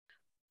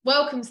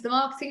Welcome to the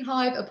Marketing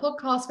Hive, a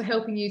podcast for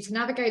helping you to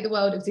navigate the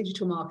world of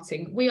digital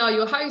marketing. We are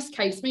your hosts,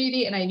 Kate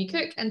Smoothy and Amy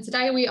Cook, and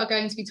today we are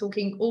going to be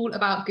talking all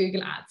about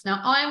Google Ads.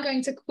 Now, I am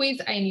going to quiz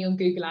Amy on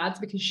Google Ads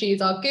because she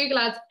is our Google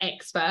Ads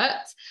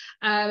expert,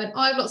 and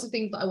I have lots of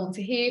things that I want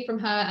to hear from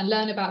her and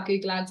learn about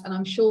Google Ads, and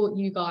I'm sure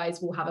you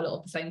guys will have a lot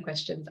of the same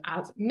questions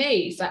as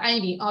me. So,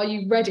 Amy, are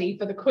you ready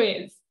for the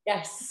quiz?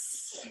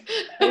 Yes.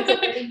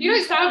 You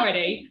don't sound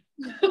ready.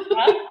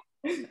 Huh?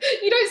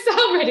 You don't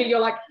sound ready. You're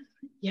like,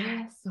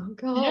 yes, oh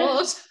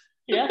God.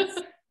 Yes.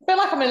 I feel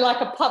like I'm in like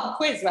a pub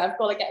quiz where I've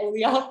got to get all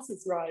the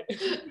answers right.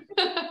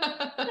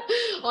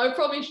 I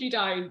promise you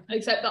don't,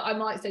 except that I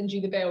might send you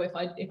the bill if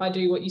I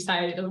do what you say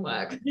and it doesn't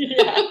work.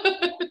 Yeah.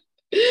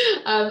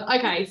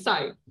 Okay,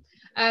 so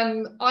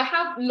I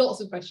have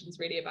lots of questions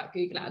really about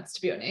Google Ads,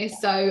 to be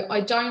honest. So I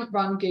don't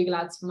run Google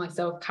Ads for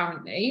myself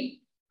currently.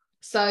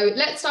 So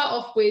let's start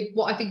off with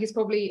what I think is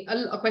probably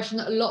a question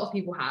that a lot of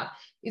people have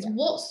is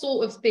what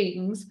sort of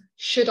things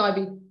should I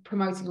be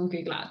promoting on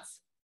Google Ads?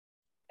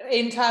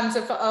 In terms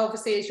of,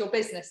 obviously, is your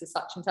business as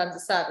such, in terms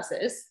of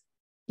services?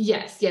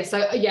 Yes.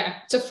 So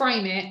to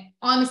frame it,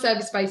 I'm a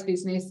service-based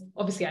business.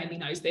 Obviously, Amy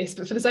knows this,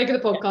 but for the sake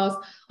of the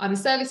podcast, I'm a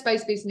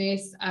service-based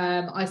business.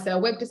 I sell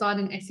web design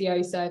and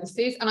SEO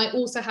services, and I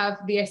also have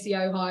the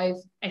SEO Hive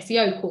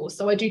SEO course.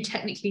 So I do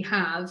technically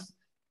have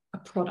a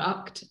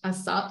product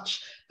as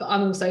such, but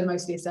I'm also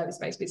mostly a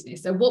service-based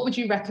business. So what would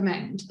you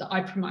recommend that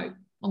I promote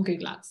on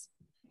Google Ads?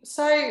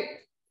 So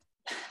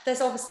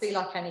there's obviously,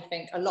 like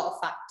anything, a lot of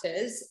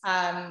factors.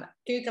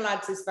 Google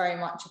Ads is very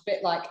much a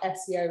bit like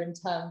SEO in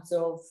terms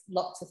of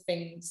lots of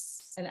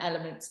things and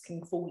elements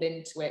can fall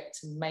into it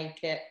to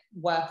make it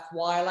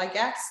worthwhile, I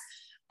guess.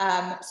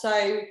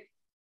 So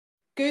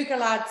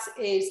Google Ads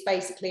is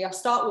basically, I'll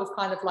start with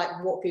kind of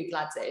like what Google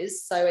Ads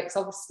is. So it's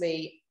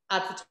obviously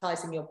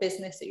advertising your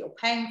business that you're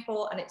paying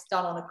for, and it's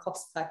done on a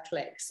cost per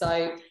click.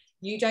 So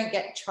you don't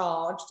get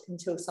charged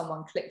until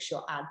someone clicks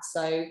your ad.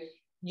 So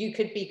you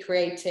could be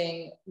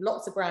creating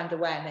lots of brand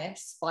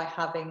awareness by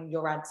having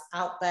your ads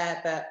out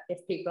there, but if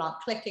people aren't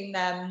clicking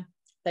them,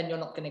 then you're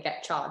not going to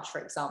get charged,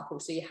 for example.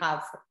 So you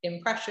have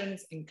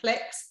impressions and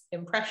clicks.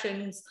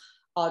 Impressions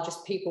are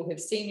just people who've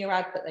seen your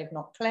ad, but they've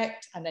not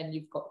clicked. And then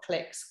you've got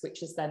clicks,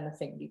 which is then the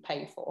thing you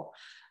pay for.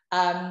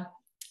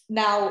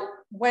 Now,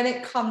 when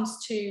it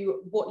comes to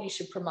what you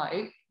should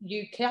promote,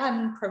 you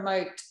can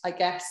promote, I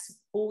guess,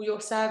 all your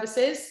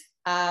services.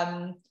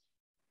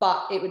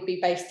 But it would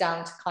be based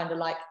down to kind of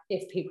like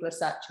if people are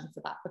searching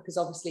for that, because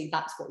obviously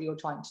that's what you're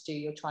trying to do.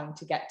 You're trying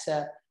to get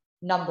to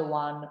number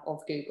one of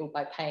Google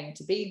by paying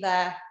to be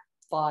there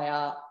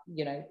via,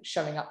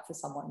 showing up for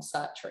someone's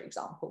search, for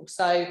example.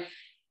 So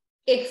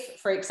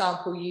if, for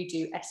example, you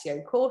do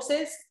SEO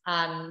courses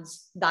and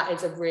that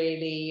is a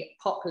really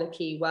popular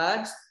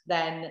keyword,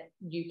 then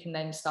you can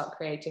then start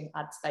creating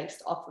ads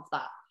based off of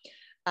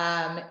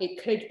that.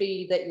 It could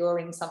be that you're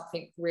in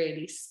something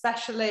really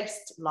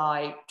specialist,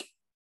 like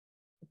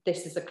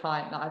this is a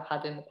client that I've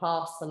had in the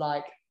past for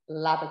like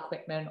lab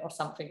equipment or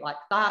something like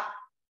that.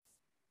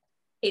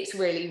 It's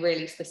really,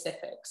 really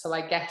specific. So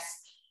I guess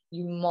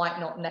you might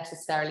not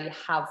necessarily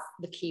have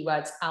the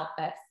keywords out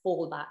there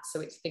for that.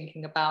 So it's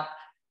thinking about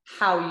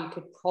how you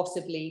could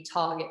possibly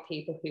target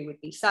people who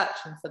would be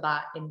searching for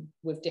that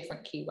with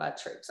different keywords,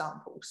 for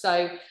example.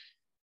 So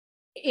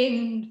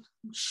in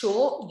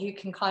short, you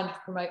can kind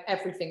of promote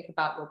everything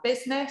about your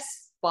business,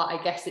 but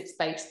I guess it's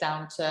based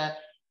down to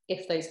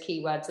if those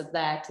keywords are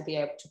there to be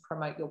able to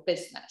promote your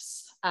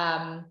business.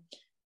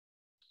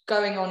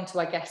 Going on to,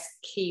 I guess,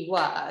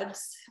 keywords,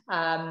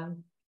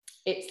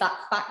 it's that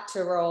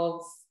factor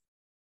of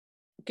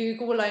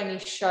Google will only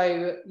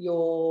show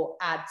your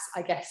ads,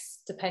 I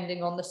guess,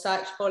 depending on the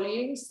search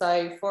volume.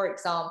 So, for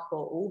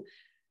example,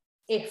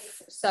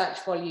 if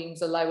search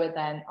volumes are lower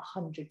than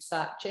 100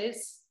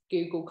 searches,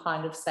 Google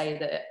kind of say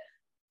that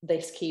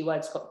this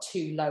keyword's got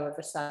too low of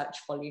a search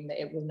volume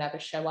that it will never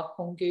show up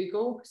on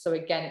Google. So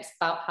again, it's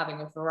about having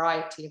a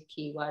variety of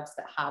keywords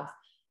that have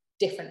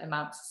different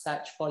amounts of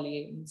search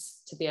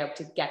volumes to be able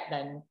to get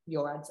then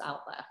your ads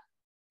out there.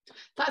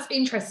 That's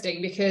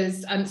interesting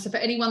because so for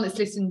anyone that's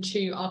listened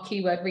to our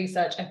keyword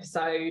research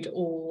episode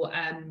or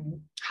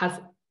has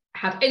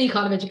had any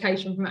kind of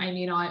education from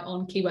Amy and I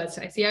on keywords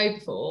for SEO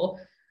before,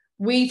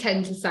 we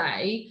tend to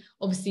say,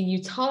 obviously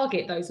you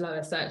target those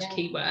lower search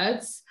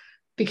keywords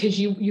because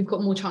you've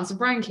got more chance of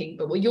ranking.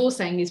 But what you're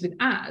saying is with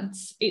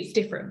ads, it's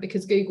different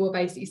because Google are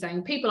basically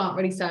saying people aren't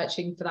really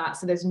searching for that,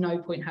 so there's no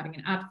point having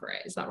an ad for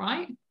it. Is that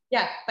right?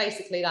 Yeah,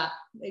 basically that,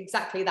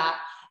 exactly that.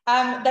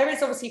 There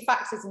is obviously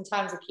factors in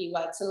terms of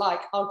keywords. So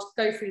like, I'll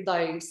go through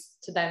those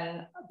to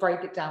then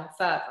break it down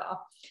further.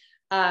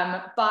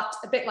 But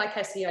a bit like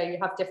SEO, you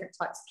have different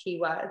types of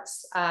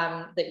keywords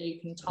that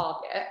you can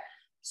target.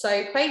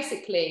 So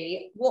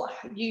basically what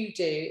you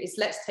do is,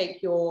 let's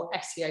take your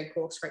SEO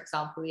course, for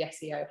example, the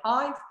SEO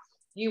Hive.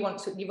 You've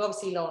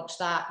obviously launched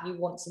that. You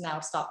want to now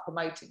start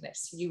promoting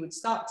this. You would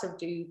start to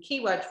do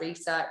keyword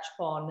research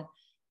on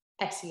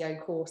SEO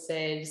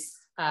courses,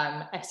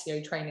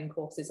 SEO training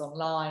courses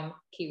online,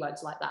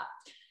 keywords like that.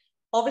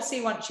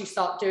 Obviously, once you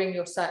start doing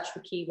your search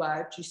for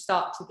keywords, you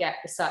start to get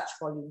the search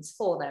volumes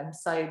for them.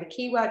 So the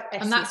keyword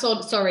SEO, and that's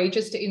on, sorry,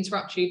 just to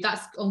interrupt you,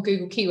 that's on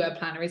Google Keyword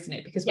Planner, isn't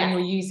it? Because when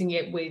you're using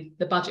it with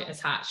the budget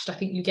attached, I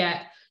think you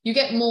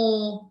get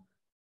more,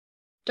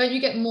 don't you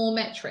get more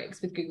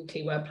metrics with Google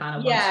Keyword Planner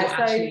once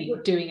you're actually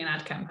doing an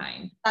ad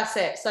campaign? That's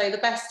it. So the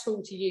best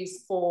tool to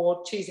use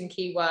for choosing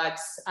keywords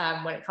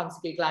when it comes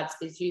to Google Ads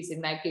is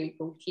using their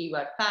Google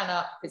Keyword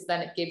Planner, because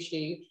then it gives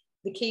you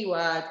the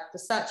keyword, the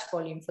search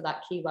volume for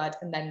that keyword,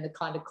 and then the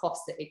kind of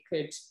cost that it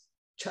could,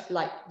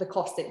 like the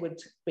cost it would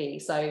be.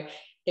 So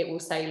it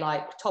will say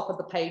like top of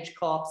the page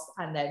cost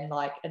and then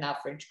like an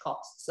average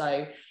cost.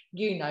 So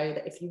you know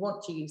that if you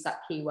want to use that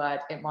keyword,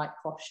 it might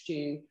cost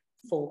you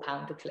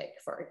 £4 a click,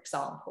 for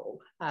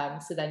example.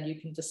 So then you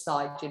can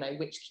decide, you know,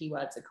 which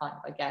keywords are kind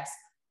of, I guess,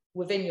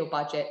 within your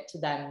budget to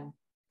then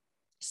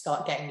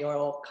start getting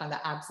your kind of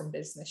ads and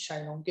business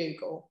shown on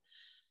Google.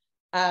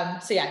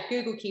 So yeah,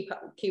 Google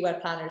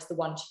Keyword Planner is the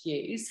one to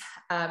use.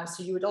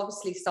 So you would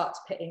obviously start to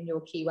put in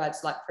your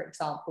keywords, like for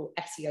example,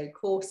 SEO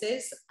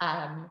courses,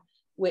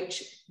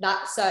 which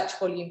that search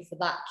volume for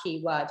that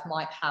keyword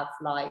might have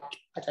like,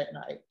 I don't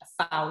know,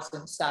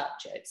 1,000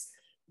 searches,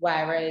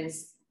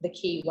 whereas the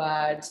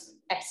keyword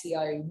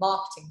SEO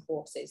marketing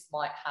courses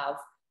might have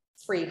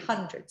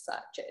 300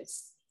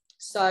 searches.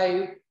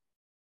 So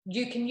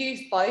you can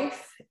use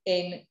both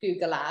in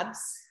Google Ads,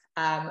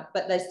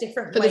 but there's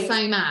different ways. For the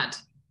same ad.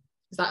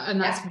 Is that,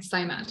 and that's for the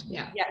same ad,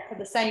 yeah. Yeah, for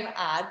the same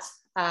ad,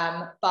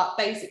 but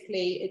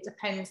basically it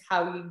depends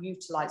how you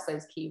utilize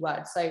those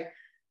keywords. So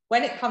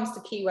when it comes to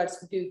keywords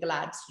for Google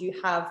Ads, you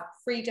have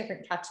 3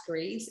 different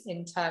categories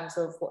in terms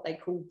of what they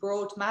call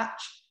broad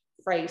match,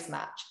 phrase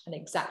match, and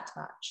exact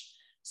match.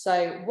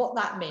 So what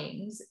that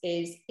means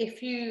is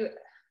if you,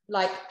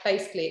 like,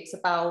 basically it's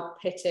about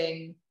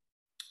pitting,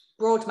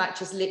 broad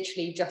match is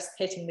literally just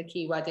pitting the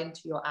keyword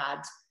into your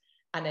ad,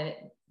 and then it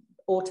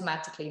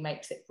automatically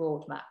makes it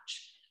broad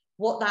match.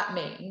 What that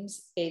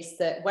means is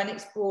that when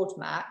it's broad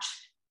match,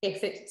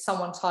 if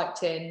someone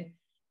typed in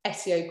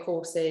SEO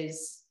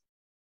courses,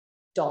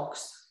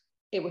 dogs,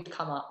 it would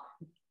come up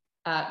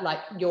like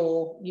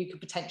you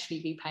could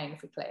potentially be paying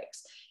for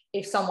clicks.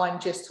 If someone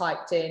just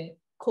typed in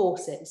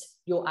courses,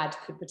 your ad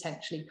could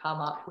potentially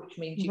come up, which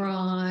means you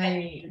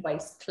can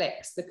waste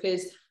clicks,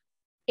 because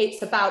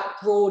it's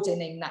about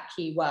broadening that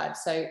keyword.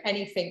 So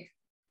anything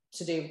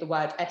to do with the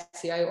word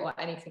SEO or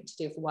anything to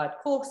do with the word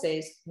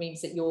courses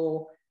means that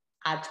your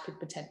ad could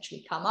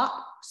potentially come up.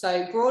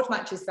 So broad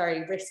match is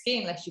very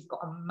risky unless you've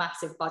got a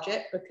massive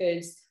budget,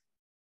 because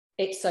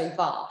it's so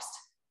vast.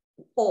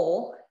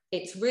 Or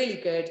it's really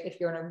good if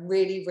you're in a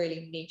really,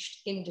 really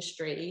niche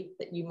industry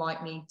that you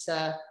might need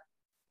to,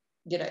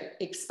 you know,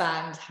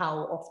 expand how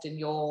often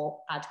your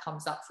ad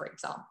comes up, for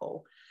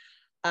example.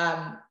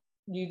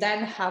 You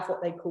then have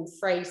what they call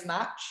phrase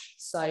match.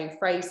 So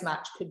phrase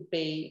match could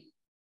be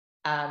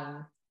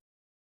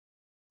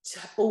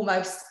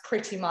almost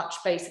pretty much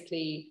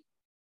basically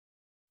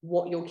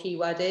what your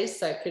keyword is.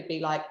 So it could be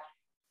like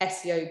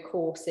SEO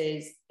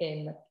courses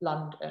in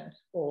London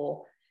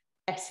or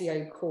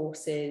SEO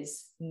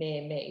courses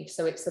near me.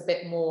 So it's a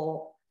bit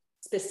more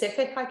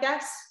specific, I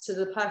guess, to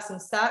the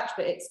person's search,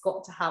 but it's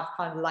got to have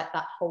kind of like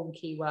that whole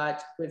keyword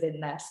within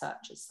their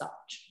search as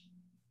such.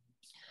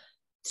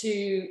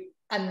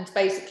 And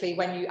basically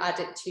when you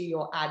add it to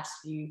your ads,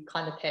 you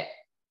kind of hit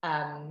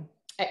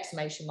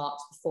exclamation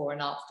marks before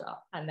and after.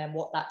 And then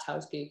what that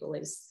tells Google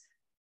is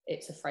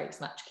it's a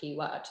phrase match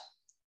keyword.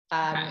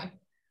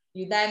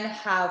 You then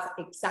have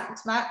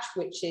exact match,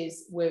 which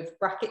is with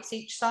brackets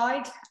each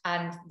side,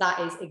 and that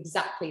is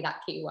exactly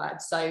that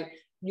keyword. So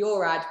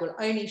your ad will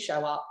only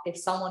show up if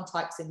someone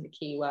types in the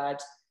keyword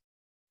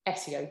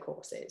SEO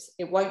courses.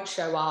 It won't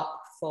show up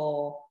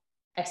for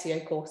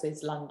SEO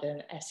courses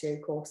London,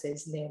 SEO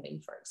courses near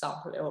me, for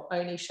example. It will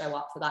only show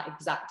up for that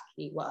exact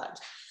keyword.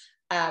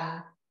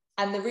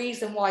 And the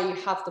reason why you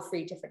have the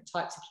 3 different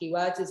types of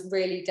keywords is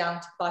really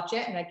down to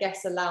budget, and I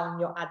guess allowing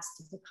your ads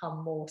to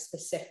become more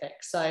specific.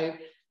 So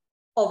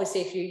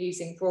obviously, if you're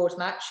using broad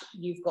match,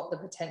 you've got the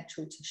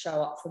potential to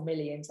show up for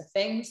millions of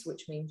things,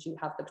 which means you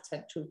have the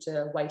potential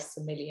to waste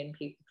a million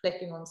people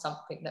clicking on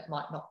something that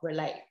might not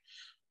relate.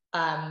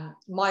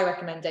 My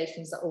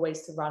recommendations are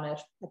always to run an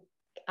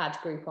ad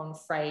group on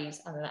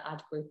phrase and an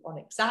ad group on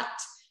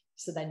exact.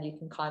 So then you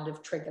can kind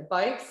of trigger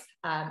both.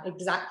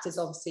 Exact is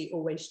obviously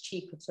always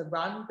cheaper to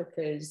run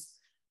because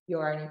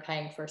you're only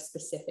paying for a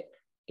specific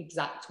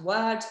exact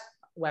word,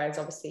 whereas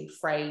obviously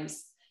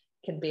phrase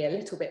can be a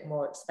little bit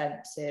more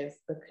expensive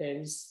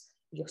because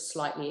you're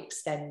slightly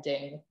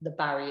extending the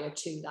barrier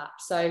to that.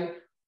 So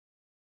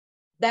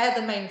they're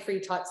the main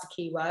 3 types of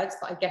keywords,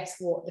 but I guess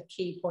what the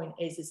key point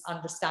is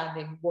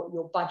understanding what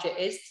your budget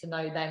is to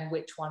know then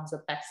which ones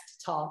are best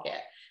to target.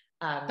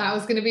 That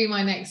was going to be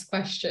my next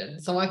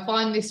question. So I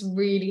find this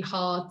really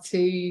hard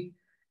to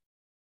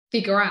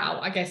figure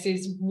out, I guess,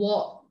 is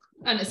what,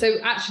 and so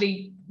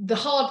actually the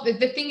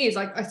thing is,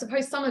 like, I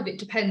suppose some of it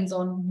depends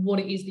on what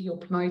it is that you're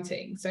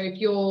promoting. So if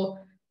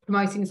you're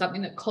promoting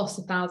something that costs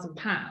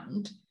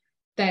 £1,000,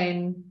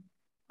 then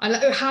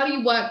How do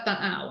you work that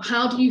out?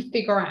 How do you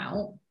figure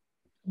out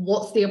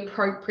what's the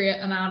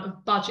appropriate amount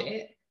of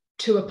budget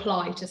to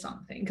apply to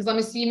something? Because I'm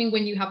assuming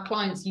when you have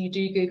clients you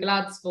do Google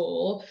Ads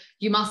for,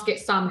 you must get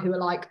some who are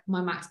like,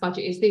 my max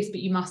budget is this, but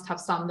you must have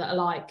some that are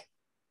like,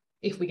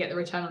 if we get the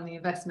return on the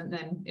investment,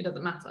 then it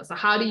doesn't matter. So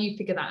how do you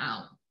figure that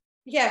out?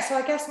 Yeah, so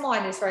I guess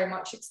mine is very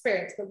much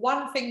experience. But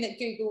one thing that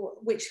Google,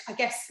 which I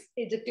guess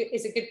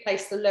is a good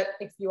place to look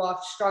if you are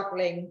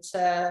struggling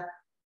to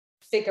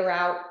figure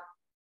out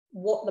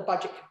what the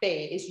budget could be,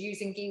 is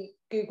using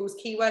Google's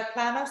keyword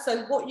planner.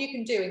 So what you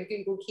can do in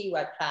Google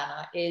Keyword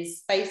Planner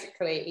is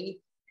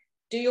basically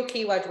do your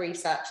keyword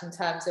research in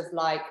terms of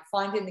like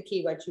finding the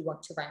keywords you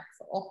want to rank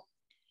for.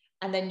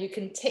 And then you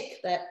can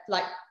tick the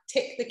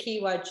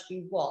keywords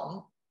you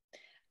want.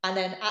 And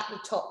then at the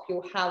top,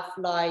 you'll have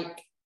like,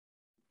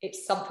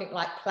 it's something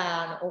like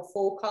plan or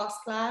forecast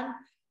plan.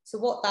 So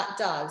what that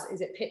does is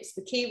it puts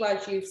the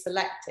keywords you've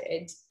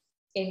selected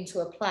into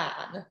a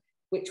plan,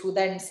 which will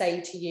then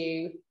say to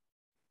you,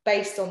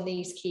 based on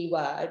these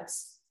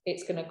keywords,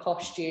 it's going to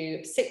cost you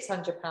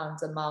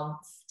 £600 a month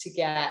to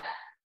get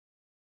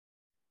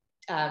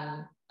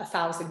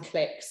 1,000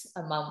 clicks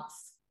a month,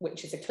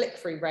 which is a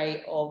click-through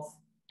rate of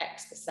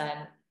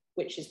X%,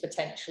 which is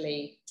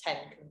potentially 10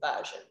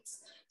 conversions.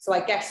 So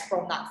I guess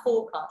from that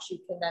forecast, you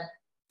can then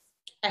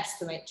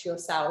estimate to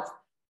yourself,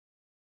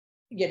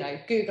 you know,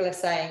 Google is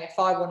saying, if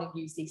I want to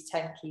use these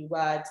 10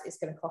 keywords, it's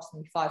going to cost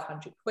me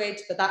 500 quid,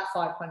 but that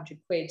 500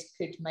 quid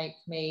could make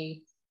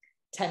me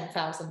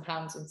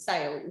 £10,000 in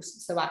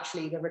sales. So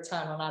actually the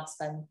return on ad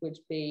spend would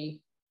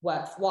be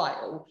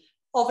worthwhile.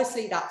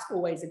 Obviously that's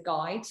always a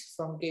guide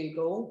from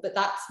Google, but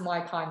that's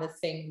my kind of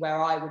thing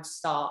where I would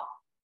start.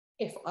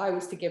 If I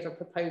was to give a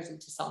proposal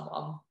to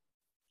someone,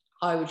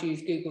 I would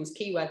use Google's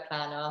keyword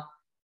planner,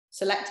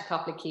 select a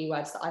couple of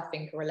keywords that I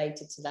think are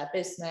related to their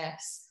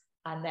business,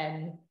 and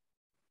then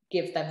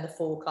give them the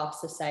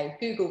forecast to say,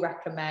 Google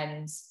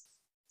recommends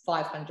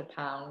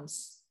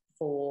 £500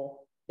 for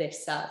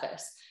this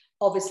service.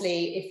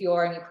 Obviously, if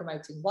you're only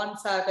promoting one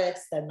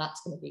service, then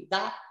that's going to be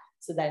that.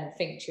 So then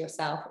think to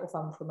yourself, if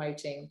I'm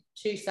promoting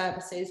 2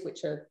 services,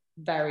 which are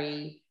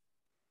very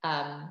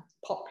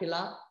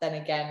popular, then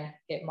again,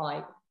 it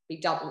might be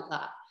double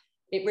that.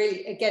 It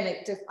really, again,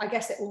 I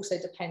guess it also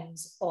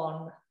depends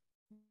on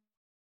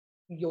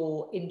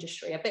your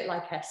industry. A bit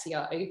like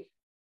SEO,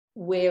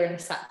 we're in a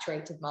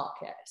saturated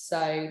market.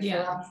 So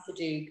for us to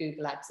do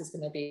Google Ads is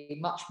going to be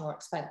much more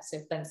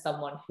expensive than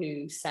someone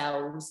who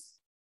sells,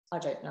 I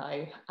don't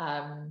know,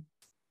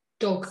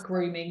 dog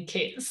grooming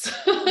kits.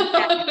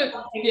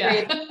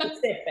 Really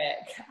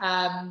specific.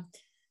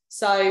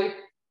 So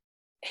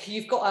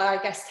you've got to,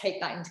 I guess, take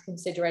that into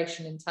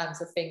consideration in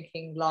terms of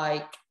thinking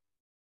like,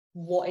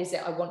 what is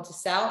it I want to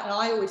sell? And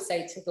I always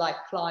say to like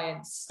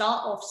clients,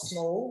 start off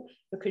small,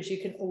 because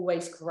you can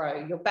always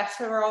grow. You're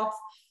better off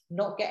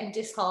not getting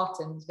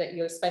disheartened that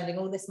you're spending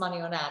all this money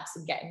on ads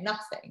and getting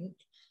nothing,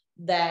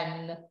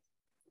 than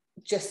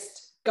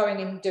just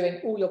going and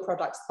doing all your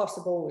products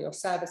possible, all your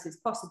services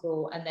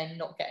possible, and then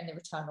not getting the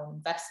return on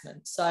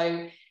investment.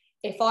 So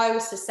if I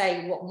was to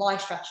say what my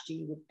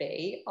strategy would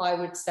be, I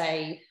would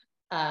say,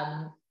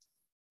 out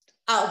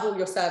of all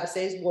your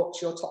services,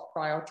 what's your top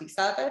priority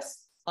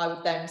service? I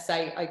would then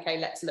say, okay,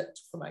 let's look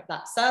to promote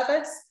that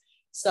service.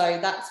 So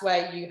that's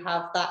where you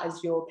have that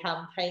as your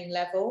campaign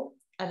level.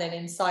 And then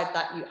inside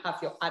that, you have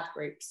your ad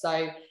group.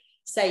 So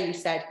say you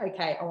said,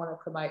 okay, I want to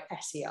promote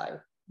SEO.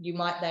 You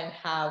might then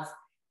have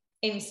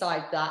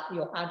inside that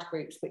your ad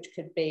groups, which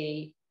could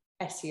be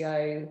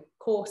SEO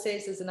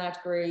courses as an ad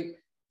group,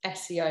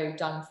 SEO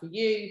done for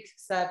you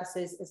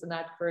services as an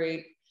ad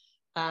group,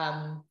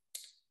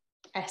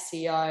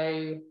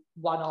 SEO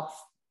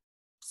one-off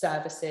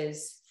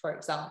services, for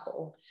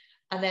example.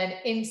 And then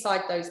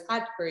inside those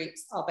ad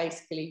groups are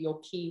basically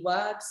your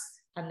keywords,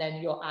 and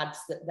then your ads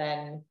that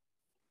then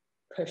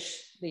push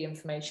the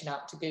information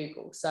out to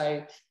Google.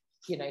 So,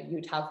 you know,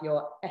 you'd have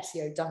your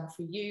SEO done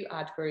for you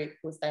ad group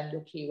was then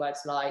your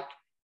keywords like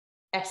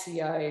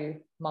SEO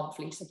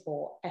monthly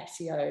support,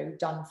 SEO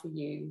done for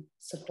you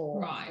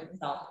support, right, for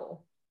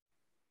example.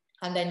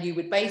 And then you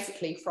would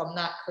basically from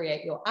that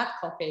create your ad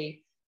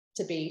copy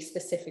to be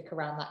specific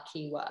around that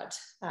keyword.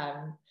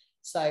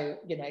 So,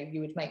 you know,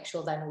 you would make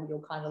sure then all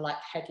your kind of like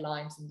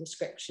headlines and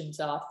descriptions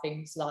are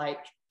things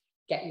like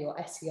get your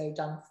SEO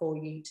done for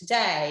you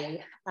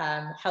today,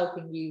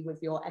 helping you with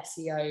your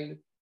SEO,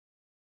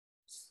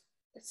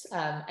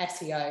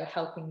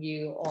 helping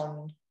you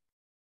on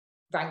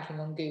ranking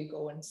on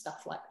Google and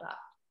stuff like that.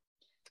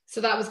 So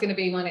that was going to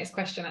be my next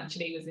question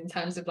actually, was in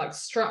terms of like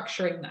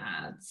structuring the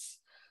ads.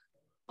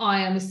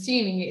 I am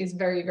assuming it is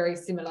very, very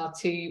similar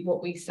to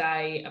what we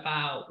say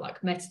about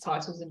like meta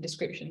titles and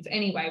descriptions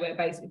anyway, where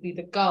basically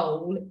the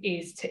goal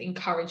is to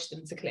encourage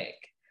them to click.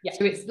 Yeah.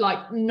 So it's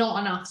like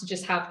not enough to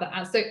just have that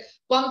ad. So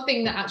one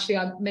thing that actually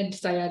I meant to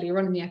say earlier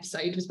on in the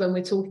episode was when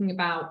we're talking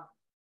about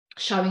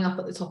showing up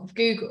at the top of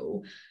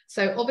Google.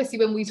 So obviously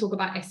when we talk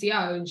about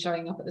SEO and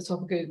showing up at the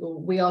top of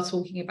Google, we are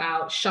talking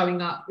about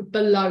showing up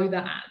below the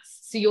ads.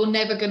 So you're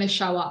never going to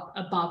show up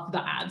above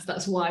the ads.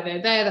 That's why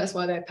they're there. That's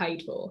why they're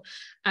paid for.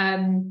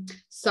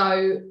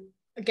 So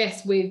I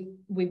guess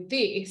with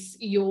this,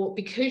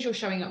 because you're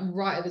showing up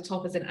right at the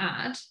top as an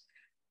ad,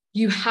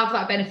 you have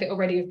that benefit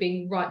already of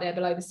being right there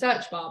below the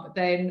search bar. But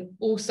then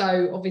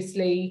also,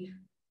 obviously,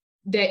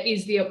 there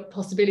is the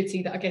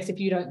possibility that, I guess, if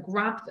you don't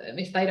grab them,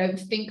 if they don't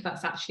think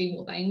that's actually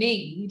what they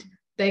need,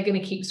 they're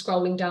going to keep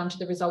scrolling down to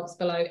the results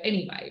below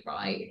anyway,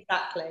 right?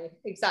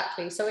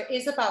 Exactly. So it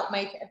is about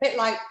making a bit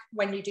like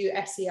when you do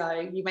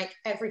SEO, you make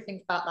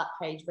everything about that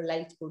page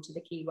relatable to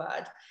the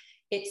keyword.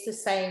 It's the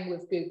same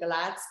with Google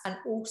Ads, and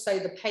also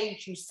the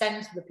page you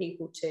send the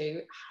people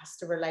to has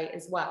to relate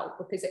as well,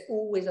 because it's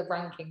always a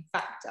ranking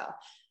factor.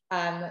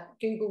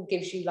 Google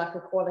gives you like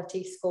a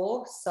quality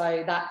score.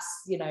 So that's,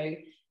 you know,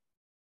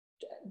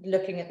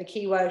 looking at the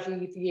keywords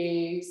you've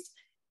used,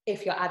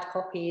 if your ad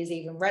copy is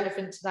even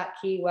relevant to that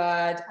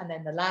keyword, and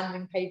then the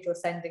landing page you're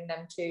sending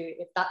them to,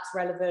 if that's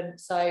relevant.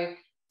 So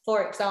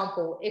for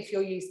example, if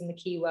you're using the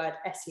keyword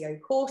SEO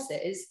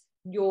courses,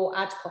 your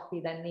ad copy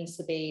then needs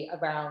to be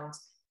around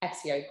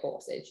SEO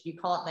courses. You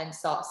can't then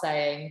start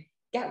saying,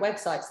 get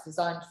websites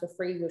designed for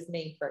free with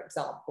me, for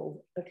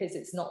example, because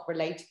it's not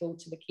relatable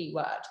to the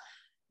keyword.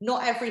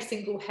 Not every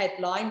single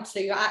headline. So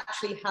you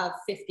actually have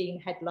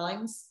 15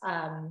 headlines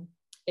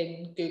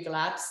in Google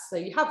Ads. So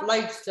you have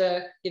loads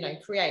to, you know,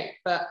 create,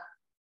 but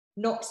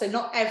not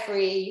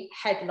every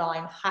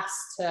headline has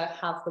to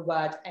have the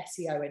word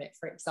SEO in it,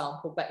 for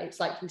example. But it's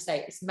like you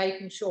say, it's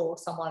making sure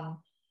someone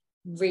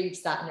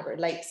reads that and it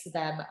relates to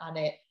them and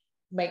it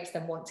makes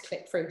them want to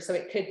click through. So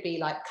it could be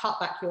like, cut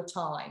back your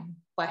time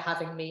by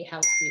having me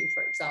help you,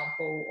 for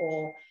example,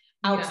 or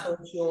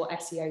outsource your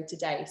SEO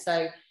today.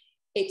 So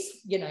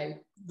it's, you know,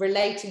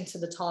 relating to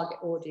the target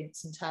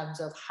audience in terms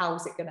of how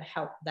is it going to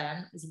help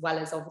them, as well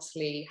as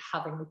obviously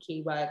having the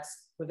keywords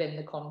within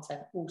the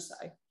content also.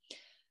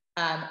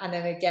 And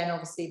then again,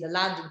 obviously the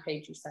landing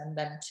page you send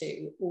them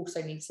to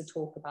also needs to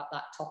talk about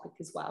that topic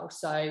as well.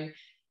 So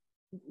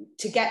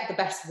to get the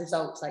best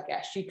results, I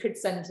guess, you could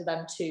send to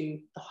them to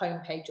the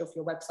homepage of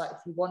your website if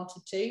you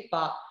wanted to,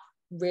 but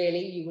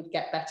really you would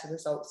get better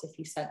results if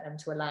you sent them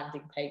to a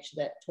landing page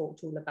that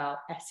talked all about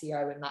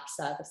SEO and that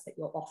service that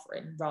you're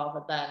offering,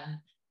 rather than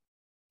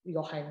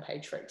your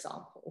homepage, for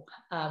example.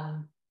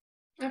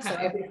 So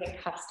everything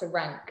has to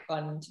rank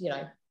and, you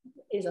know,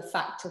 is a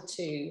factor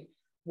to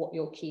what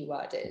your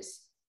keyword is.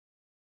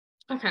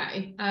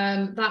 Okay,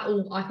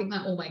 I think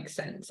that all makes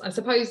sense. I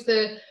suppose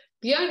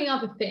the only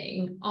other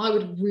thing I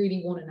would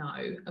really want to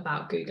know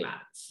about Google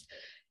Ads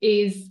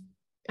is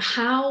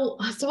how,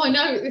 so I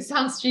know it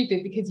sounds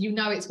stupid because you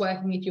know it's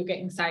working if you're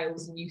getting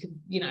sales and you can,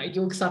 you know,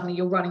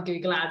 you're running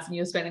Google Ads and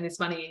you're spending this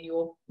money and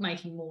you're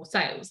making more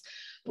sales.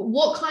 But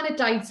what kind of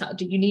data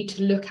do you need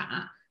to look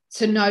at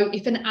to know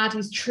if an ad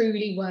is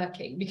truly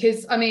working?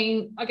 Because I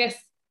mean, I guess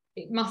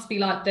it must be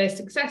like there's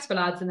successful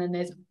ads and then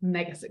there's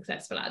mega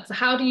successful ads. So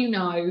how do you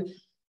know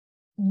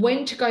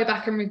when to go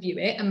back and review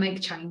it and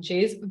make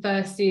changes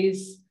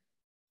versus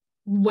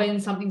when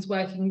something's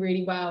working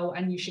really well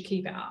and you should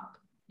keep it up?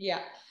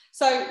 Yeah.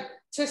 So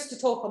just to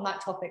talk on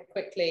that topic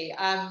quickly,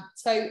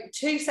 so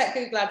to set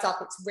Google Ads up,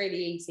 it's really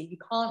easy. You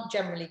can't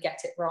generally get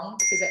it wrong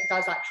because it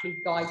does actually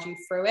guide you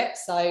through it.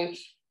 So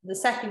the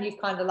second you've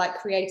kind of like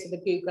created a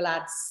Google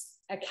Ads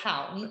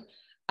account,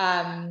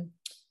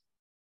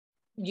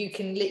 you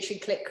can literally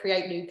click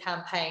create new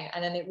campaign,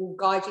 and then it will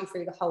guide you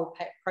through the whole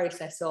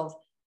process of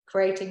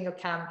creating your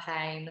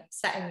campaign,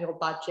 setting your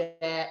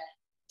budget,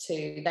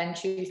 to then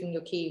choosing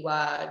your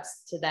keywords,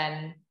 to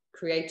then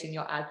creating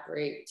your ad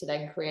group, to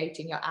then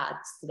creating your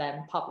ads, to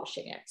then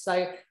publishing it.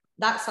 So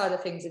that side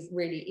of things is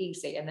really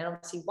easy. And then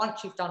obviously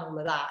once you've done all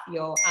of that,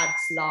 your ad's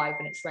live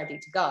and it's ready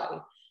to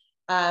go.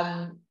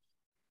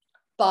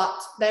 But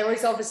there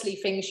is obviously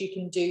things you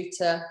can do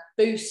to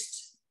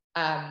boost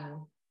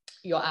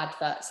your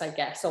adverts, I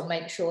guess, or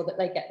make sure that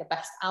they get the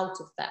best out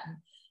of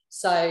them.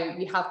 So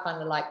you have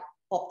kind of like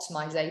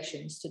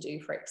optimizations to do,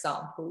 for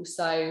example.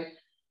 So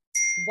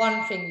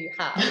one thing you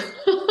have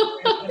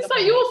is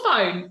that your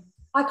phone?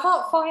 I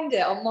can't find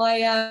it on my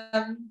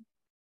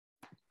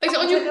is it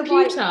on your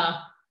computer?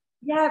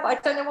 Yeah, but I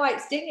don't know why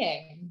it's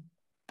dinging.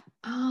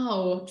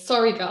 Oh,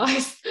 sorry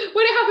guys.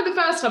 When it happened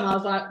the first time, I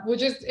was like,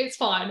 it's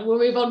fine, we'll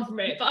move on from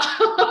it. But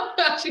I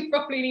actually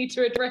probably need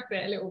to address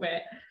it a little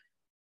bit.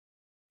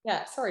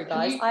 Yeah, sorry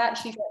guys. I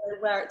actually don't know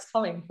where it's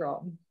coming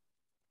from.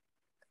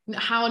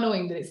 How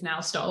annoying that it's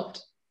now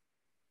stopped.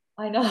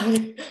 I know.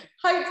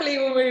 Hopefully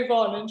we'll move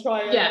on and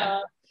try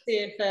and see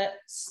if it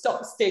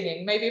stops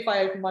dinging. Maybe if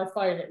I open my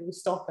phone, it will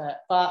stop it.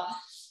 But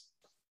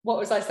what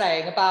was I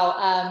saying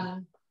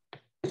about,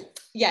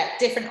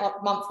 different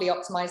monthly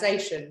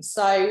optimizations.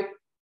 So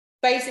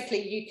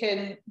basically you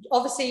can,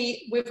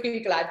 obviously with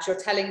Google Ads, you're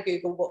telling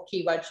Google what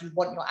keywords you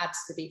want your ads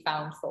to be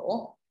found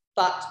for.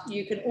 But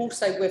you can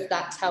also with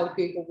that tell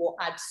Google what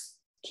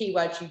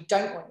keywords you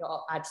don't want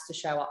your ads to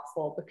show up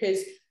for, because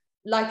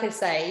like I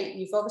say,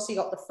 you've obviously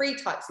got the 3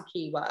 types of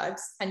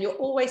keywords and you're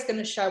always going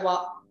to show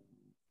up,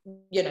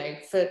 you know,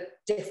 for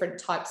different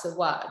types of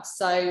words.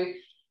 So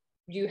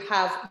you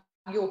have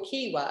your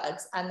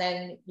keywords, and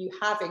then you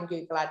have in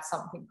Google Ads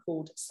something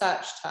called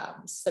search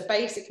terms. So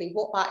basically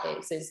what that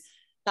is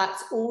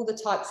that's all the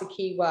types of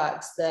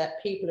keywords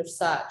that people have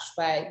searched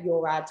where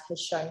your ad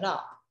has shown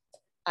up.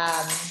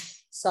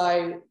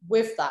 So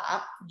with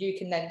that, you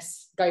can then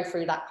go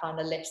through that kind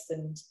of list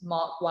and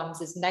mark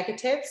ones as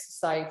negatives.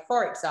 So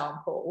for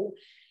example,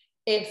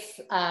 if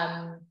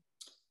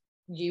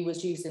you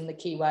was using the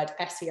keyword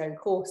SEO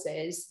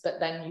courses, but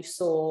then you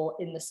saw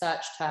in the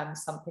search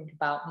terms something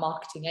about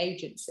marketing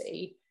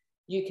agency,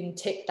 you can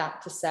tick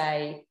that to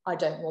say, I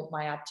don't want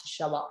my ad to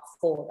show up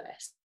for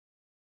this.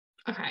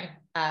 Okay.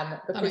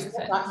 Because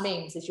what that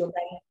means is you're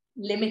then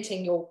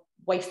limiting your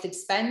wasted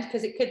spend,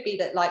 because it could be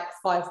that like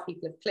 5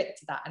 people have clicked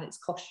to that and it's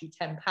cost you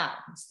 £10.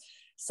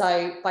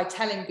 So by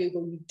telling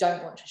Google you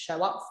don't want to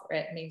show up for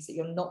it, means that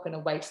you're not going to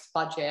waste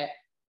budget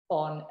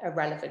on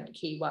irrelevant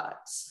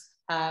keywords.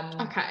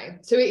 Okay,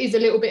 so it is a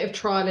little bit of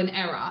trial and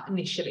error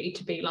initially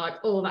to be like,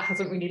 oh, that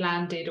hasn't really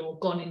landed or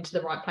gone into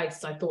the right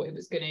places I thought it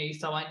was going to,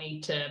 so I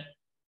need to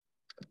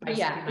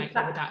basically make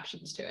little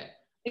adaptations to it.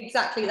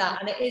 Exactly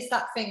that. And it is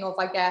that thing of,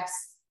 I guess,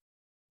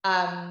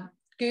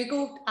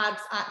 Google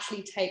Ads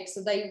actually takes,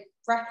 so they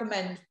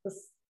recommend,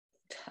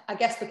 I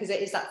guess, because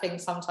it is that thing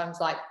sometimes,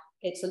 like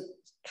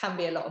can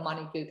be a lot of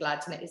money, Google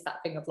Ads, and it is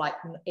that thing of like,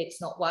 it's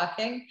not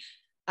working.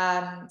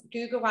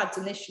 Google Ads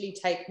initially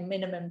take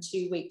minimum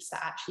 2 weeks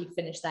to actually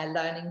finish their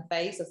learning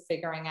phase of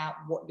figuring out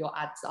what your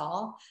ads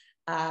are.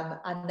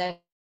 And then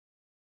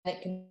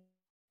it can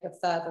take a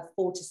further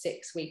 4 to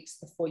 6 weeks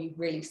before you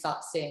really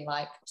start seeing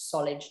like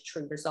solid,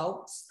 true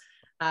results.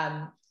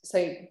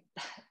 So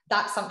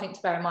that's something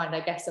to bear in mind,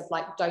 I guess, of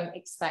like, don't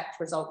expect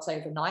results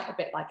overnight, a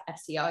bit like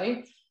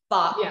SEO,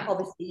 but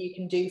obviously you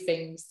can do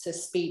things to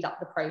speed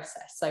up the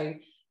process. So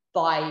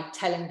by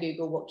telling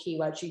Google what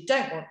keywords you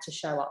don't want to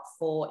show up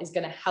for is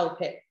going to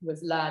help it with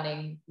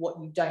learning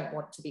what you don't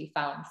want to be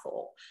found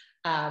for.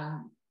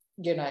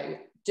 You know,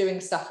 doing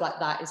stuff like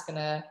that is going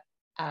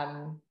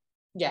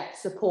to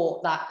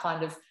support that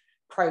kind of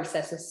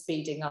process of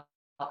speeding up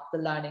the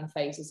learning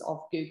phases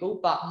of Google.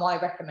 But my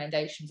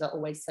recommendations are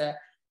always to,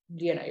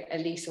 you know,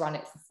 at least run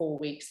it for 4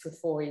 weeks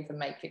before even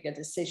making a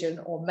decision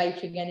or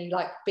making any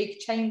like big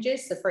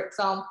changes. So for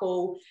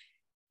example,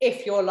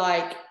 if you're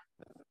like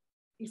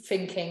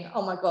thinking,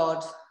 oh my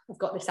God, I've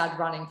got this ad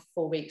running for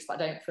 4 weeks,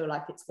 but I don't feel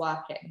like it's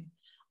working,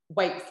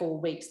 wait 4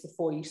 weeks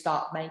before you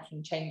start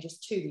making changes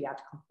to the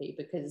ad copy,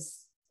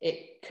 because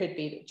it could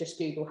be that just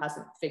Google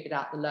hasn't figured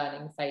out the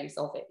learning phase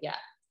of it yet.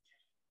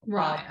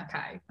 Right,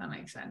 okay, that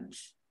makes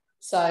sense.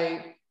 So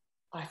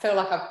I feel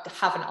like I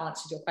haven't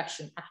answered your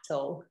question at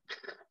all.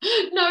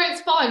 No,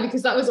 it's fine,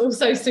 because that was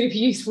also super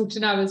useful to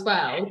know as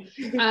well.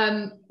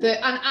 And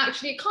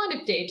actually it kind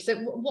of did. So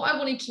what I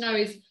wanted to know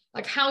is,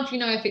 like, how do you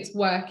know if it's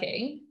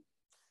working?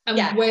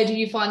 And where do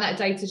you find that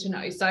data to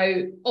know?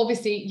 So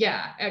obviously,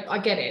 I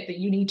get it, that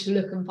you need to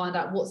look and find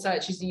out what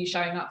searches are you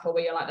showing up for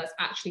where you're like, that's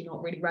actually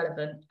not really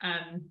relevant.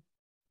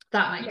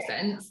 That makes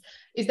sense.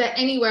 Is there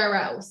anywhere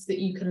else that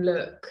you can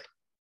look?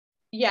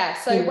 Yeah,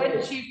 so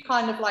once you've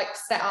kind of like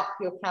set up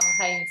your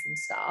campaigns and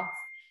stuff.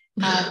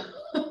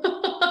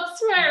 I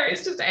swear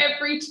it's just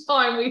every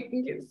time we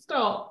think it's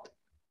stopped.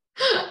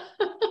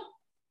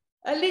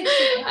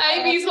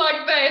 Amy's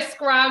like there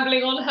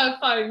scrambling on her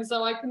phone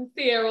so I can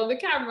see her on the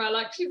camera,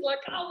 like she's like,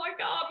 oh my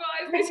God,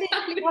 why is this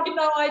happening? I have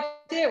no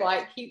idea why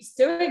it keeps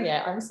doing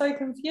it. I'm so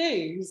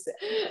confused.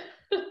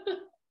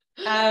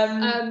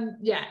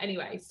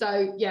 Anyway,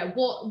 so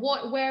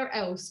where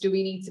else do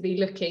we need to be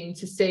looking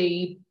to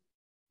see,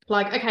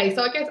 like, okay,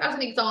 so I guess as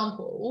an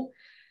example,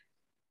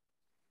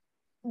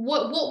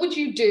 what would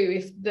you do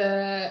if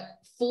the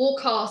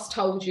forecast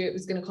told you it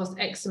was going to cost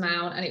X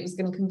amount and it was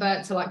going to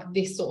convert to like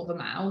this sort of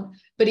amount,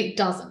 but it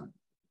doesn't?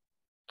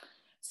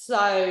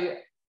 So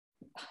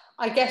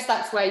I guess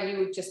that's where you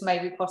would just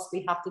maybe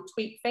possibly have to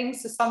tweak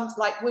things. So some,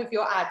 like with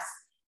your ads,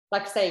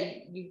 like I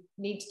say, you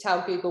need to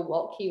tell Google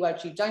what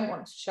keywords you don't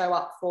want to show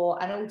up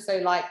for, and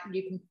also like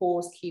you can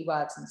pause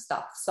keywords and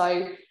stuff.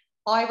 So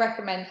I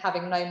recommend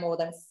having no more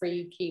than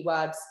 3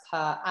 keywords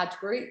per ad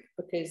group,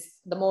 because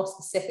the more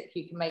specific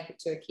you can make it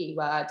to a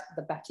keyword,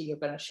 the better you're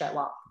going to show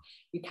up.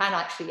 You can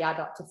actually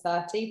add up to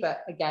 30,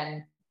 but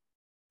again,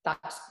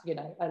 that's, you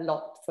know, a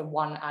lot for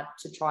one ad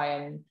to try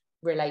and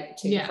relate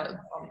to, for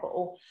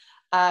example.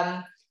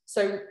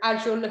 So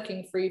as you're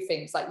looking through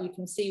things, like you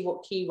can see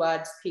what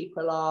keywords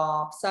people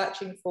are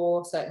searching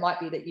for. So it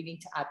might be that you need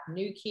to add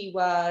new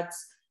keywords.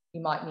 You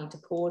might need to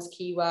pause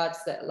keywords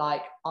that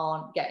like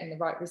aren't getting the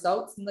right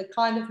results. And the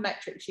kind of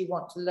metrics you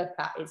want to look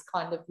at is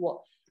kind of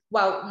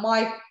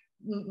my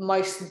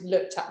most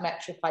looked at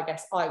metric, I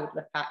guess I would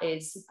look at,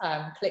 is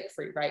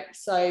click-through rate.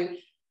 So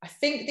I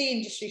think the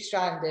industry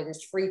standard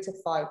is 3% to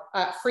 5%,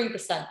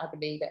 3%, I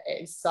believe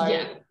it is. So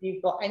if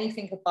you've got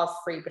anything above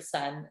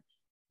 3%,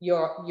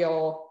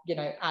 your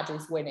ad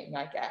is winning,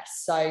 I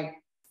guess. So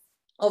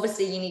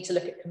obviously you need to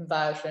look at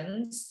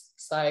conversions.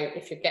 So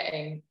if you're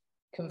getting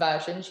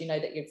conversions, you know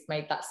that you've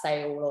made that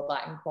sale or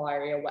that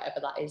inquiry or whatever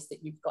that is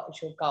that you've got as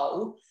your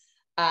goal.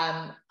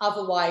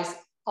 Otherwise,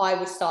 I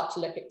would start to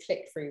look at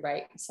click-through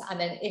rates. And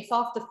then if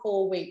after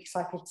 4 weeks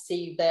I could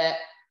see that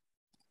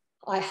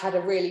I had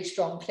a really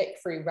strong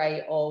click-through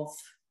rate of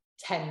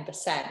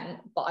 10%,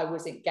 but I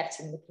wasn't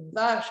getting the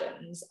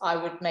conversions, I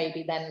would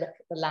maybe then look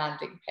at the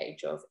landing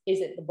page of, is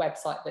it the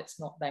website that's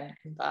not then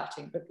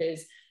converting?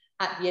 Because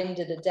at the end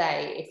of the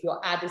day, if your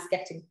ad is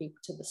getting people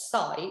to the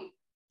site,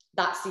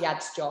 that's the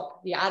ad's job.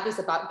 The ad is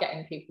about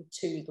getting people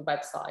to the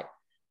website.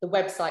 The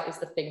website is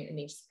the thing that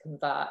needs to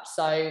convert.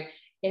 So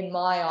in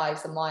my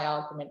eyes, and my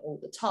argument all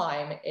the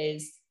time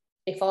is,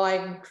 if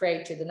I've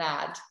created an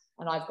ad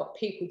and I've got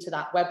people to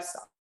that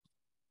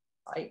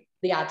website,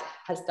 the ad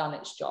has done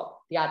its job.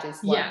 The ad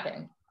is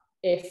working.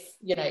 Yeah.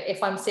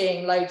 If I'm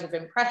seeing loads of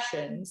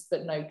impressions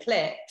but no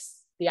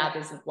clicks, the ad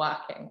isn't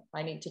working.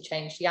 I need to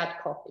change the ad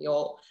copy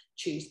or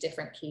choose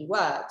different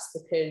keywords,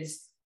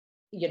 because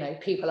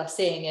people are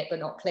seeing it but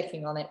not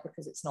clicking on it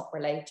because it's not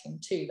relating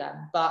to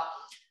them. But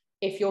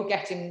if you're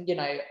getting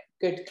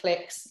good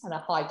clicks and a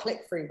high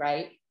click-through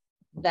rate,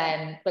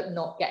 then but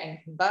not getting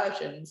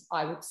conversions,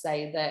 I would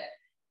say that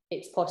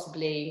it's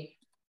possibly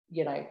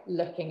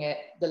looking at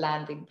the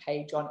landing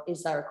page on,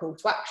 is there a call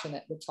to action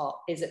at the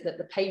top? Is it that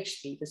the page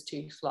speed is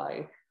too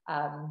slow?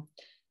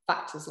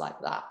 Factors like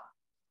that.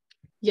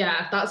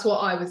 Yeah, that's what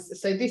I was.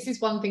 So this is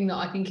one thing that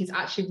I think is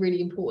actually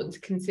really important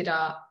to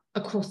consider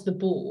across the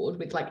board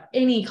with like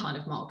any kind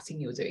of marketing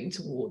you're doing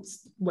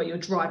towards where you're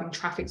driving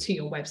traffic to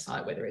your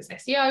website, whether it's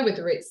SEO,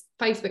 whether it's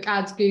Facebook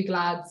ads, Google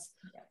ads,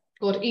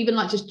 or even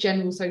like just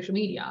general social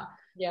media.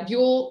 If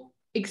you're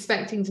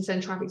expecting to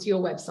send traffic to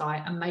your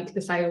website and make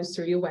the sales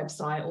through your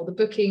website or the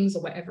bookings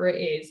or whatever it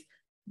is,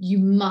 you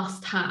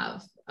must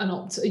have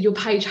your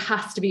page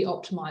has to be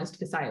optimized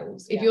for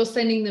sales. If you're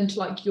sending them to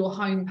like your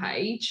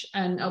homepage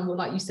and well,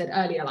 like you said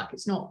earlier, like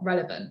it's not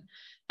relevant.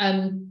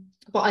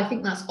 But I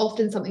think that's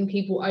often something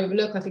people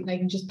overlook. I think they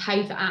can just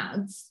pay for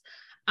ads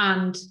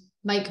and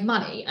make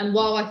money. And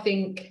while I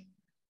think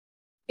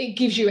it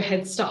gives you a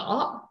head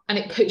start and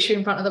it puts you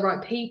in front of the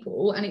right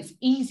people, and it's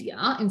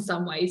easier in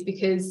some ways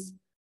because,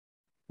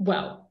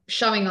 well,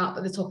 showing up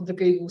at the top of a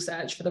Google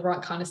search for the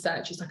right kind of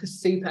search is like a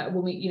super,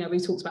 when we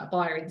talked about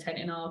buyer intent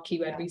in our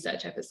keyword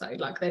research episode,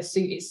 like it's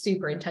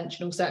super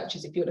intentional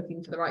searches if you're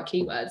looking for the right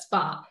keywords.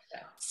 But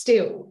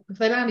still, if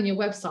they land on your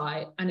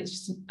website and it's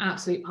just an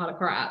absolute pile of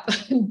crap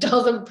and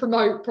doesn't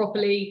promote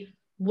properly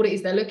what it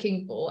is they're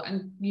looking for,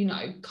 and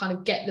kind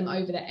of get them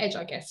over the edge,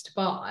 I guess, to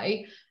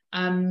buy,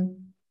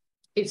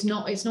 it's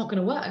not going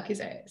to work, is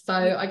it? So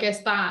I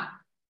guess that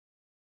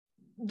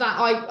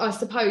I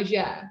suppose,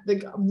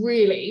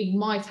 really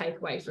my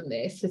takeaway from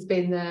this has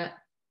been that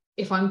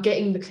if I'm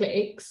getting the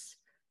clicks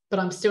but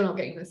I'm still not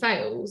getting the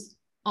sales,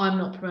 I'm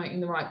not promoting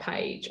the right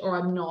page, or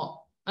I'm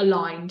not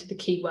aligned the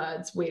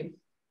keywords with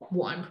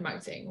what I'm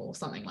promoting or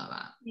something like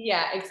that.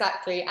 Yeah,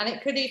 exactly. And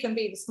it could even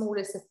be the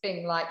smallest of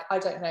thing, like, I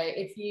don't know,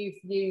 if you've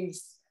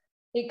used,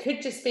 it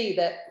could just be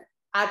that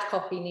ad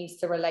copy needs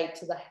to relate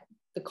to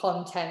the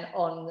content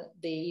on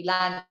the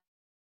landing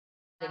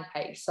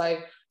page. So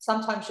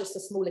sometimes just the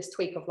smallest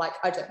tweak of, like,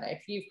 I don't know,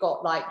 if you've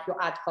got like your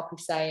ad copy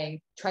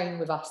saying train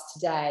with us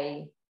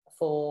today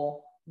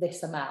for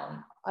this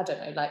amount, I don't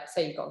know, like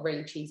say you've got a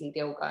really cheesy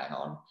deal going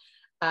on,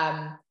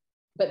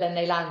 but then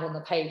they land on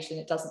the page and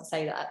it doesn't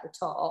say that at the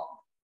top,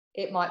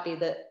 it might be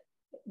that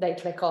they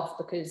click off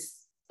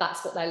because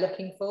that's what they're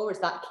looking for, is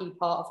that key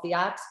part of the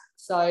ad.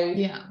 So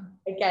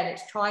again,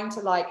 it's trying to,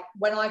 like,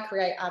 when I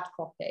create ad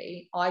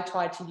copy, I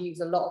try to use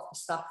a lot of the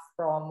stuff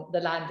from the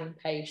landing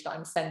page that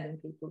I'm sending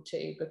people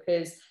to,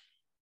 because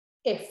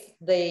if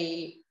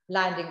the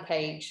landing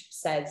page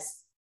says,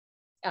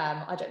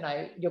 I don't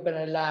know, you're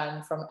going to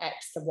learn from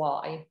X to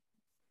Y,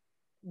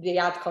 the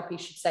ad copy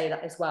should say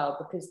that as well,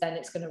 because then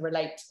it's going to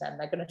relate to them.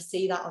 They're going to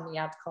see that on the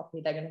ad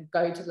copy. They're going to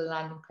go to the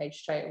landing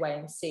page straight away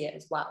and see it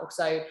as well.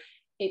 So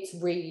it's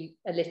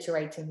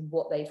re-alliterating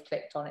what they've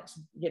clicked on. It's,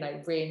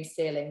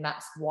 reinstilling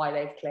that's why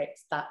they've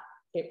clicked, that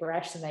it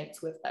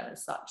resonates with them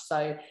as such.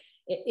 So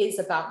it is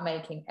about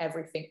making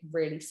everything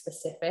really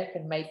specific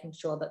and making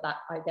sure that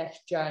I guess,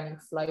 journey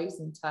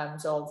flows in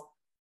terms of,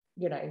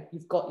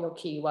 you've got your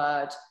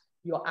keyword,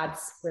 your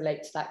ads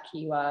relate to that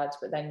keyword,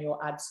 but then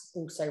your ads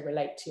also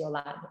relate to your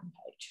landing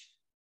page.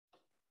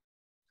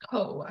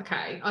 Oh,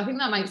 okay. I think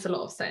that makes a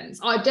lot of sense.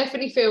 I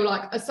definitely feel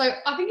like, so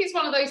I think it's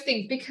one of those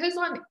things, because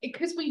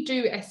we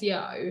do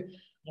SEO,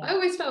 I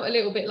always felt a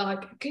little bit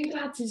like Google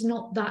Ads is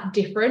not that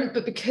different,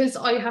 but because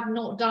I have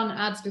not done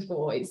ads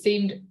before, it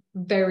seemed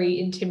very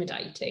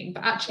intimidating.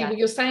 But actually what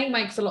you're saying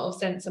makes a lot of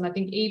sense. And I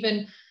think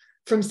even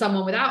from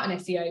someone without an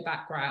SEO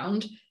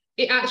background,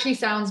 it actually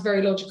sounds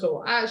very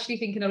logical. I actually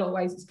think in a lot of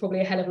ways it's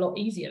probably a hell of a lot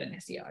easier than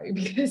SEO,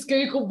 because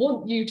Google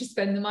want you to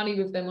spend the money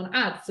with them on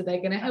ads, so they're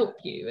going to help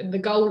you. And the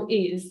goal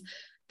is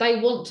they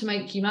want to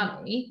make you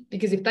money,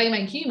 because if they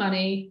make you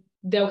money,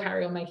 they'll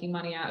carry on making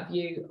money out of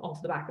you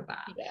off the back of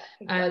that. Yeah,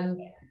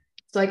 exactly.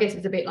 So I guess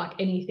it's a bit like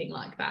anything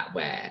like that,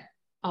 where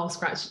I'll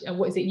scratch,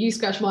 what is it? You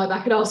scratch my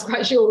back and I'll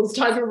scratch yours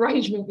type of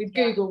arrangement with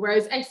Google.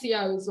 Whereas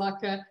SEO is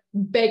like a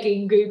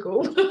begging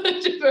Google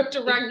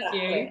to rank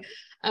you.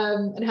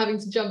 And having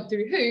to jump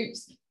through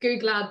hoops.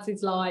 Google Ads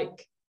is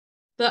like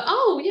that,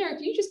 oh yeah,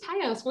 if you just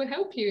pay us, we'll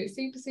help you. It's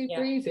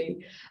super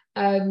easy.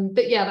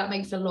 But yeah, that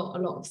makes a lot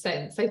of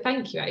sense. So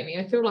thank you, Amy.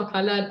 I feel like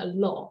I learned a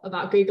lot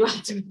about Google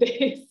Ads with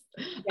this.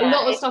 A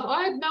lot of stuff.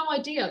 I had no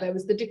idea there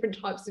was the different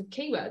types of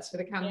keywords for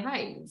the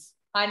campaigns.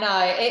 I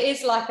know it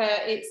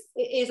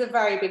is a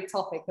very big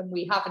topic, and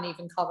we haven't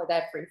even covered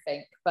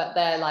everything, but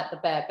they're like the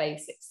bare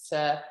basics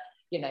to,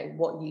 you know,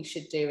 what you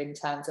should do in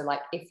terms of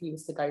like, if you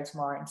was to go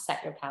tomorrow and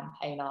set your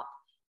campaign up,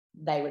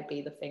 they would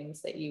be the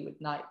things that you would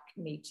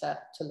need to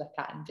look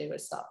at and do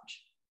as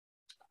such.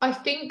 I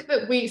think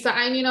that so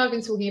Amy and I have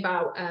been talking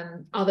about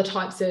other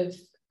types of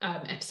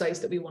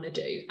episodes that we want to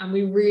do, and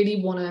we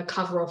really want to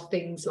cover off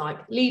things like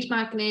lead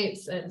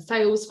magnets and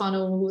sales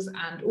funnels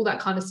and all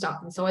that kind of stuff.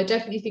 And so I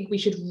definitely think we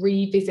should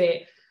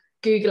revisit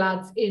Google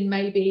Ads in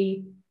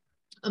maybe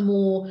a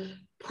more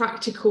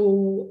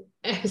practical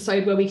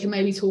episode where we can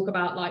maybe talk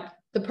about like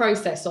the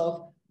process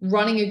of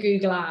running a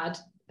Google ad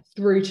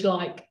through to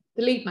like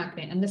the lead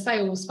magnet and the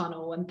sales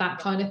funnel and that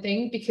kind of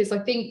thing, because I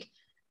think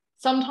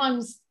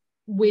sometimes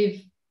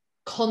with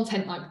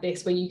content like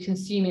this where you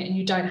consume it and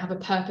you don't have a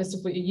purpose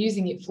of what you're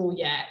using it for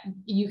yet,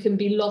 you can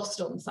be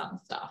lost on some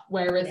stuff,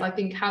 whereas I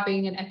think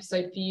having an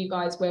episode for you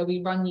guys where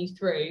we run you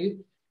through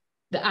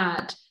the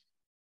ad,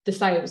 the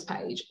sales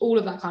page, all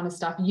of that kind of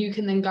stuff, you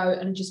can then go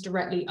and just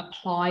directly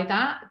apply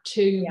that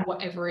to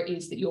whatever it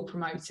is that you're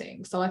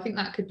promoting. So I think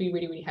that could be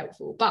really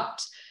helpful.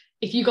 But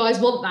if you guys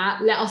want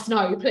that, let us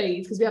know,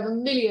 please, because we have a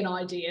million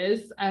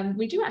ideas.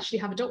 We do actually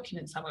have a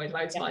document somewhere with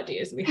loads of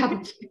ideas that we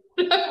haven't.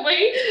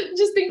 I'm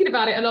just thinking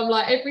about it, and I'm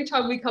like, every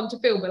time we come to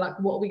film, we're like,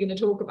 what are we going to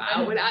talk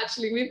about? When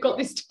actually we've got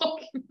this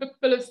document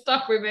full of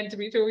stuff we're meant to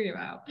be talking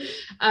about.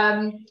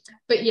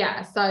 But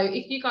yeah, so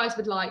if you guys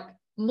would like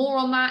more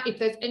on that, if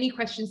there's any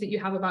questions that you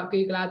have about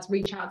Google Ads,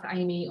 reach out to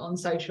Amy on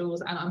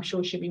socials, and I'm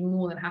sure she'll be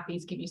more than happy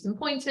to give you some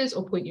pointers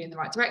or point you in the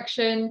right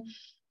direction,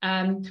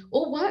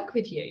 or work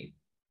with you.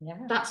 Yeah,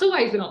 that's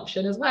always an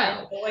option as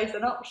well. Always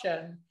an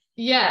option.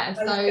 Yeah,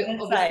 so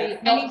obviously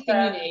anything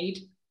you need.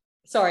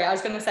 Sorry, I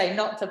was going to say,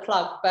 not to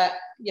plug, but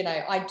you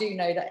know, I do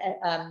know that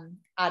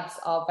ads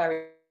are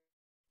very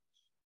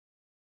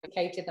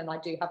complicated, and I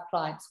do have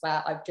clients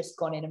where I've just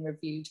gone in and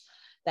reviewed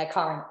their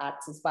current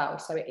ads as well.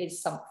 So it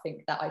is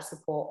something that I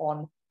support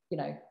on, you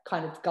know,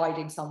 kind of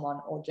guiding someone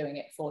or doing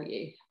it for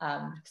you.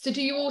 So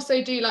do you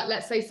also do, like,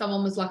 let's say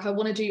someone was like, I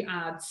want to do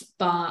ads,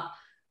 but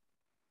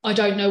I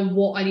don't know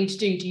what I need to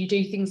do. Do you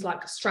do things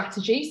like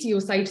strategy? So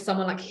you'll say to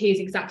someone like, here's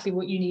exactly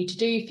what you need to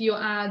do for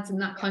your ads and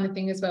that kind of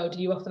thing as well.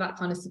 Do you offer that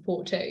kind of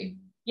support too?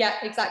 Yeah,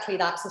 exactly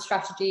that. So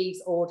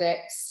strategies,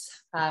 audits,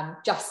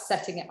 just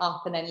setting it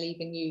up and then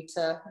leaving you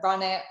to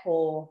run it,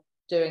 or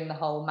doing the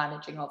whole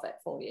managing of it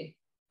for you.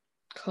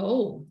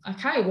 Cool.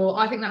 Okay, well,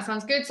 I think that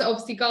sounds good. So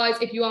obviously, guys,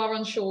 if you are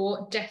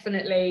unsure,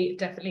 definitely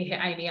hit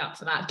Amy up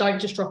for that.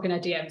 Don't just drop in her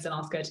DMs and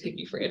ask her to give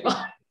you free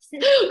advice.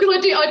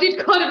 Because I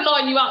did kind of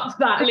line you up for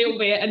that a little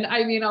bit, and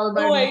Amy and I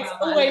were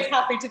always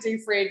happy to do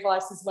free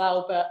advice as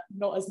well, but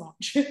not as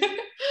much.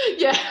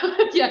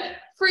 yeah,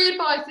 free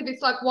advice if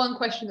it's like one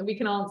question that we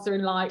can answer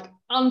in like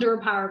under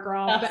a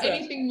paragraph. But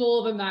anything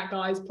more than that,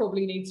 guys,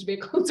 probably needs to be a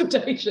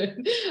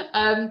consultation.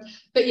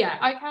 But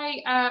yeah,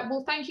 okay.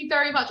 Well, thank you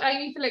very much,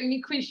 Amy, for letting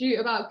me quiz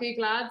you about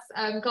Google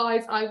Ads.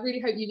 Guys, I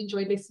really hope you've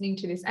enjoyed listening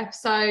to this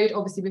episode.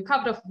 Obviously, we've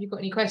covered off. If you've got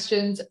any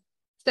questions,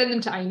 send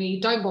them to Amy.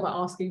 Don't bother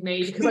asking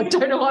me, because I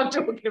don't know what I'm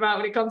talking about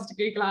when it comes to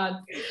Google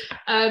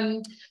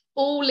Ads.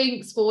 All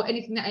links for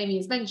anything that Amy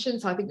has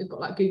mentioned. So I think we've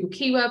got like Google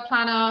Keyword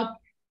Planner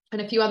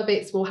and a few other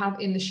bits we'll have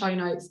in the show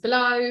notes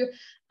below.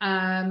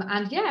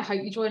 And yeah, I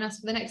hope you join us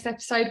for the next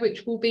episode,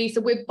 which will be,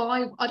 so I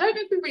don't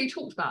know if we really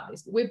talked about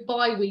this, but we're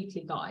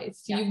bi-weekly,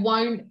 guys. So you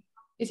won't,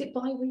 is it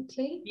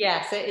bi-weekly?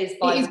 Yes, it is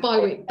bi-weekly. It is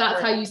bi-weekly.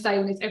 That's how you say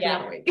when it's every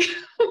other week.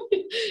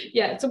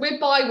 Yeah, so we're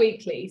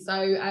bi-weekly. So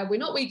we're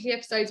not weekly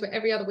episodes, we're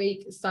every other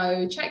week.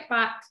 So check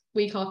back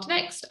week after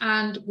next,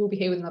 and we'll be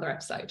here with another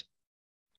episode.